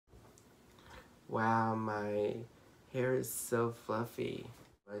Wow, my hair is so fluffy.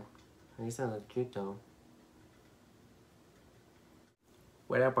 But at least I look cute though.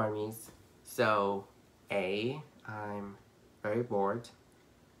 What up, armies? So, A, I'm very bored.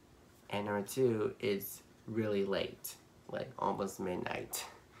 And number 2, it's really late. Like almost midnight.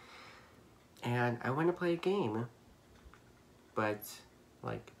 And I want to play a game. But,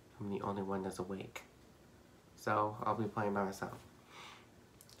 like, I'm the only one that's awake. So, I'll be playing by myself.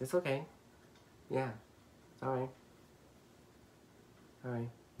 It's okay. Yeah, it's alright. Alright.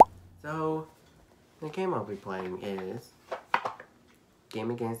 So, the game I'll be playing is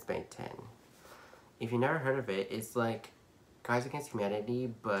Game Against Bangtan. If you never heard of it, it's like Cards Against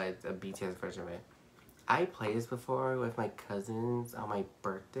Humanity, but a BTS version of it. I played this before with my cousins on my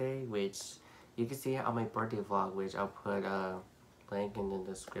birthday, which you can see on my birthday vlog, which I'll put a link in the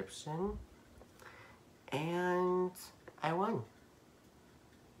description. And I won.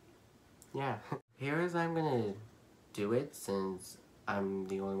 Yeah. Here's how I'm gonna do it, since I'm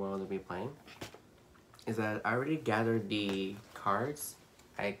the only one to be playing. Is that I already gathered the cards.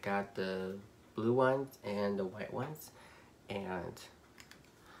 I got the blue ones and the white ones, and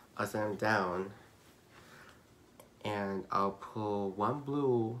I'll set them down, and I'll pull one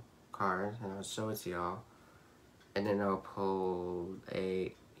blue card and I'll show it to y'all, and then I'll pull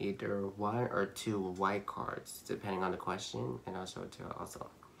either 1 or 2 white cards depending on the question, and I'll show it to y'all also.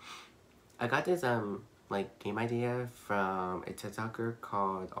 I got this like game idea from a TikToker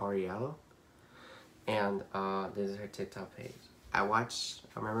called Ariel, and this is her TikTok page. I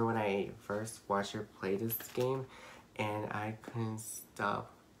remember when I first watched her play this game, and I couldn't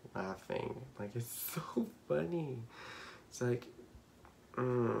stop laughing. Like, it's so funny. It's like,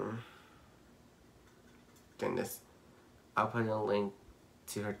 goodness. I'll put a link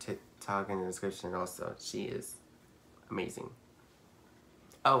to her TikTok in the description also. She is amazing.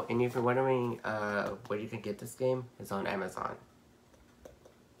 Oh, and if you're wondering where you can get this game, it's on Amazon.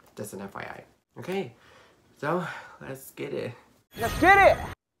 Just an FYI. Okay, so let's get it. Let's get it!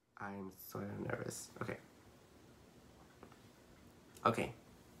 I'm so nervous. Okay. Okay.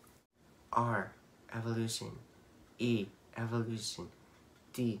 R, evolution. E, evolution.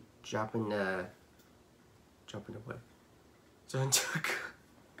 D, dropping the what? Jungkook.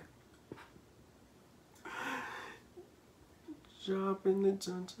 Dropping the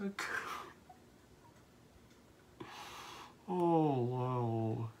Jungkook. Oh,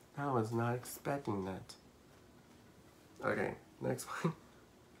 wow. I was not expecting that. Okay, next one.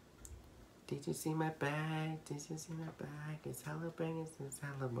 Did you see my bag? Did you see my bag? It's hella bangers, it's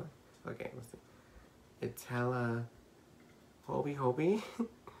hella more. Okay, let's see. It's hella Hobie.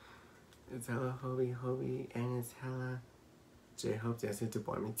 It's hella Hobie, and it's hella J-Hope. That's it,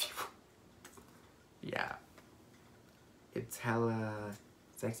 boy me too. Yeah. It's hella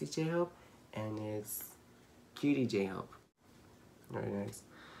sexy J-Hope, and it's cutie J-Hope. Alright, next.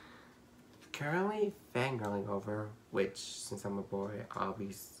 Currently fangirling over, which since I'm a boy, I'll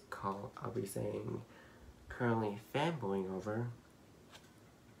be saying currently fanboying over.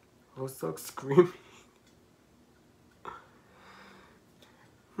 I was so screaming.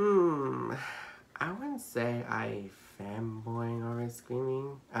 I wouldn't say I fanboying over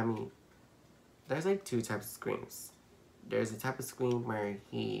screaming. I mean, there's like 2 types of screams. There's a type of scream where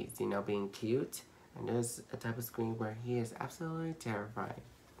he's, being cute, and there's a type of scream where he is absolutely terrifying.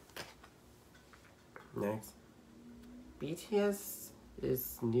 Next, BTS's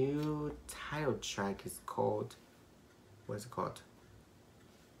new title track is called, what is it called?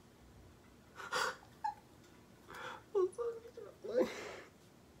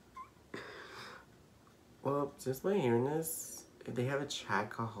 Well, just by hearing this, if they have a track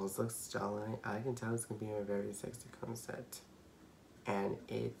called Hoslook Starlight, I can tell it's gonna be a very sexy concept. And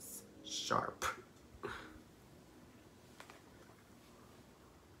it's sharp.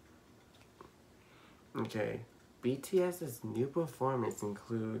 Okay, BTS's new performance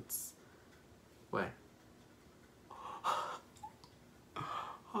includes what?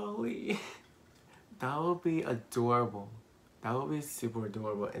 Holly. That would be adorable. That would be super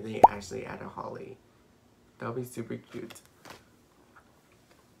adorable if they actually added Holly. That would be super cute.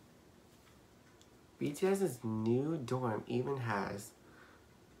 BTS's new dorm even has,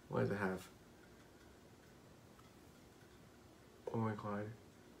 what does it have? Oh my god.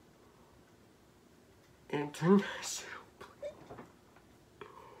 International plane.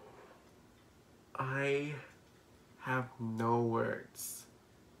 I have no words.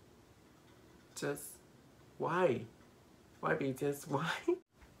 Just, why? Why BTS? Why?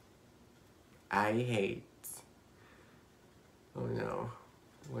 I hate. Oh no.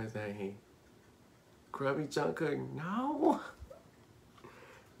 What does I hate? Grubby Jungkook, no!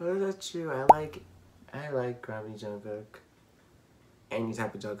 Well, that's true. I like Gravity Jungkook. Any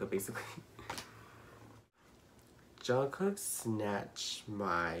type of Jungkook, basically. Jungkook snatched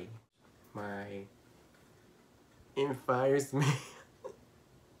my inspires me.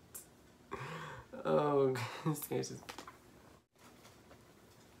 Oh, goodness.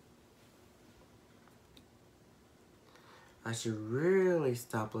 I should really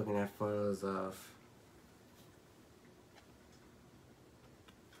stop looking at photos of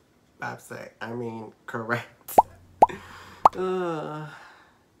Babsay. I mean, correct. I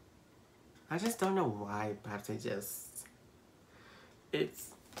just don't know why Babsay just...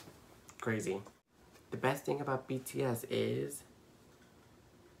 It's crazy. The best thing about BTS is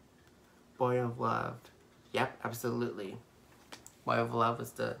Boy of Love. Yep, absolutely. Boy of Love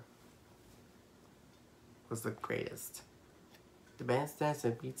was the greatest. The best dance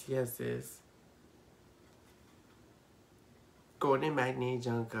of BTS is Golden Magnate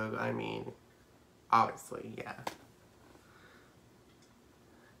Jungkook. I mean, obviously, yeah.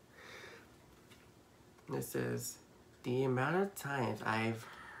 This is the amount of times I've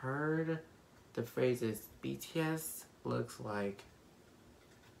heard the phrases BTS looks like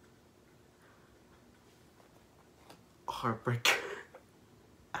heartbreaker.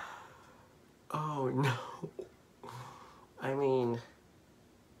 Oh no. I mean,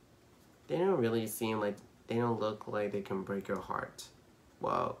 they don't really seem like, they don't look like they can break your heart.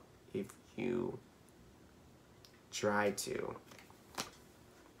 Well, if you try to.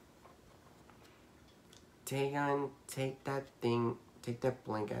 Taeyeon, take that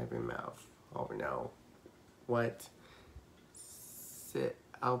blank out of your mouth. Oh no. What? Sit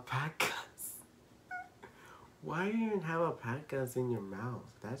alpacas? Why do you even have alpacas in your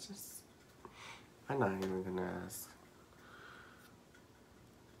mouth? That's just... I'm not even gonna ask.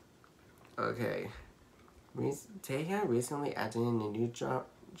 Okay. Taeyeon recently added in a new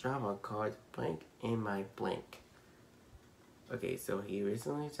drama called Blank in My Blank. Okay, so he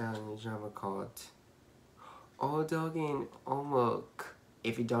recently added a new drama called Odogin Omok.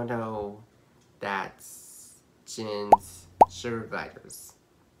 If you don't know, that's Jin's Sugar Gliders.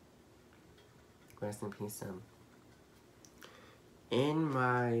 Rest in peace, Sam. In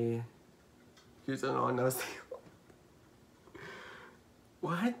my... You don't know.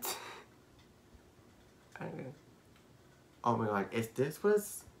 What? Oh my god, if this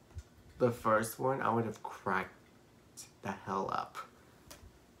was the first one, I would have cracked the hell up.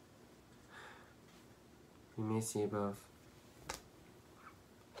 You may see both.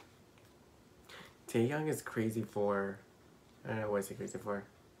 Taeyoung is crazy for... I don't know what he's crazy for.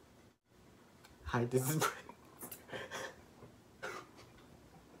 Hi, this is Brent.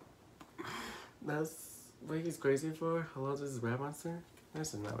 That's what he's crazy for? Hello, this is Red Monster? There's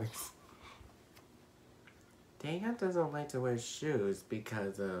some noise. Taeyeon doesn't like to wear shoes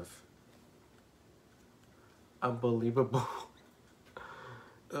because of unbelievable.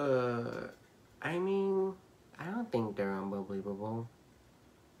 I mean, I don't think they're unbelievable.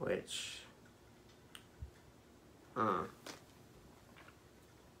 Which,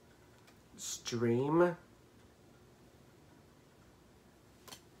 Stream.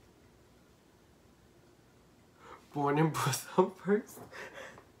 Born in Busan first.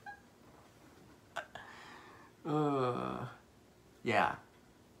 Yeah.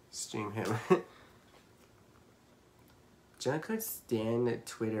 Stream him. Jungkook's Stan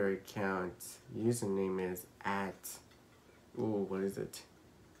Twitter account username is at... Ooh, what is it?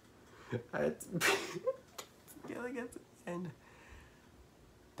 At... Yelling at the end.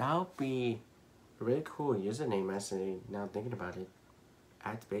 That would be a really cool username, actually, now thinking about it.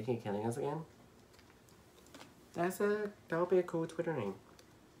 At Baking Killing Us again? That would be a cool Twitter name.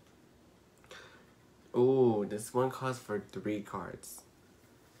 Ooh, this one calls for 3 cards.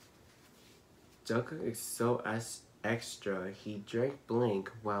 Jungkook is so extra, he drank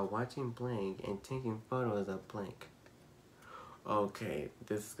Blink while watching Blink and taking photos of Blink. Okay,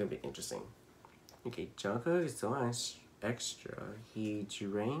 this is gonna be interesting. Okay, Jungkook is so extra, he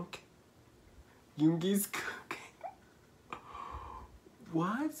drank Yoongi's cooking.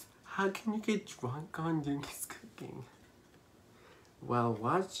 What? How can you get drunk on Yoongi's cooking? While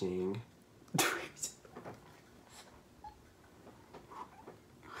watching...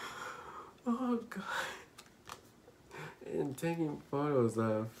 Oh god. And taking photos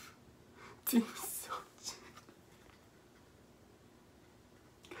of Team Sochi.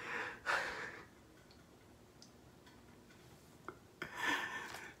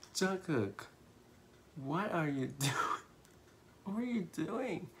 Jungkook, what are you doing? What are you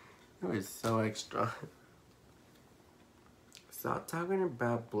doing? You are so extra. Stop talking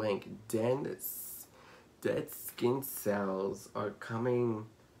about Blink. Dead skin cells are coming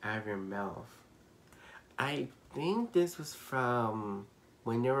out of your mouth. I think this was from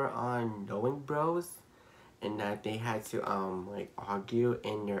when they were on Knowing Bros, and that they had to like argue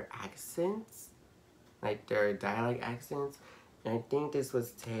in their accents, like their dialect accents. And I think this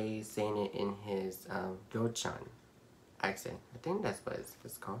was Tay saying it in his Yo-chan accent. I think that's what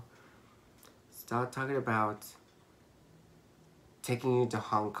it's called. Start talking about taking you to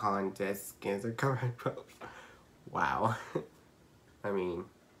Hong Kong to skins are correct, bro. Wow. I mean,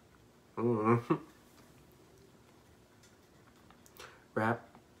 Rap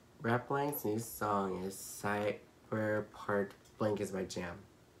Blank's new song is Cyber Park Blank is my jam.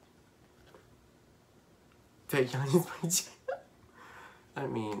 Taehyung is my jam. I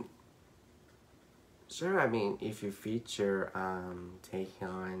mean, sure, I mean, if you feature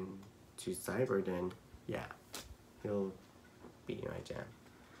Taehyung to Cyber, then yeah, he'll be my jam.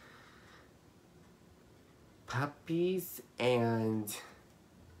 Puppies and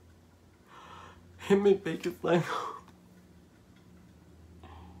him and Baker's like,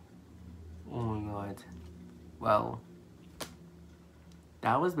 oh my god. Well,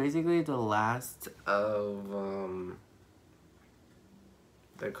 that was basically the last of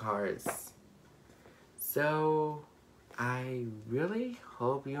the cards. So I really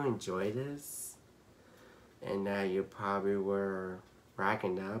hope you enjoyed this and that you probably were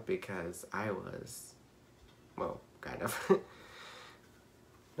racking up, because I was, well, kind of.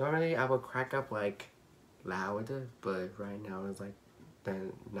 Normally I would crack up like loud, but right now it's like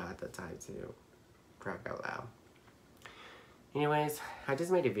not the time to crack out loud. Anyways, I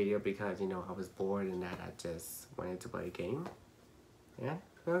just made a video because, you know, I was bored and that I just wanted to play a game. Yeah,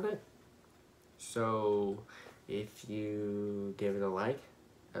 real good. So if you give it a like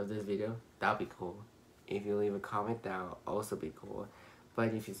of this video, that'll be cool. If you leave a comment, that'll also be cool.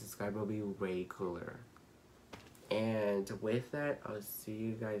 But if you subscribe, it'll be way cooler. And with that, I'll see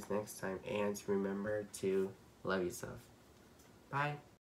you guys next time. And remember to love yourself. Bye.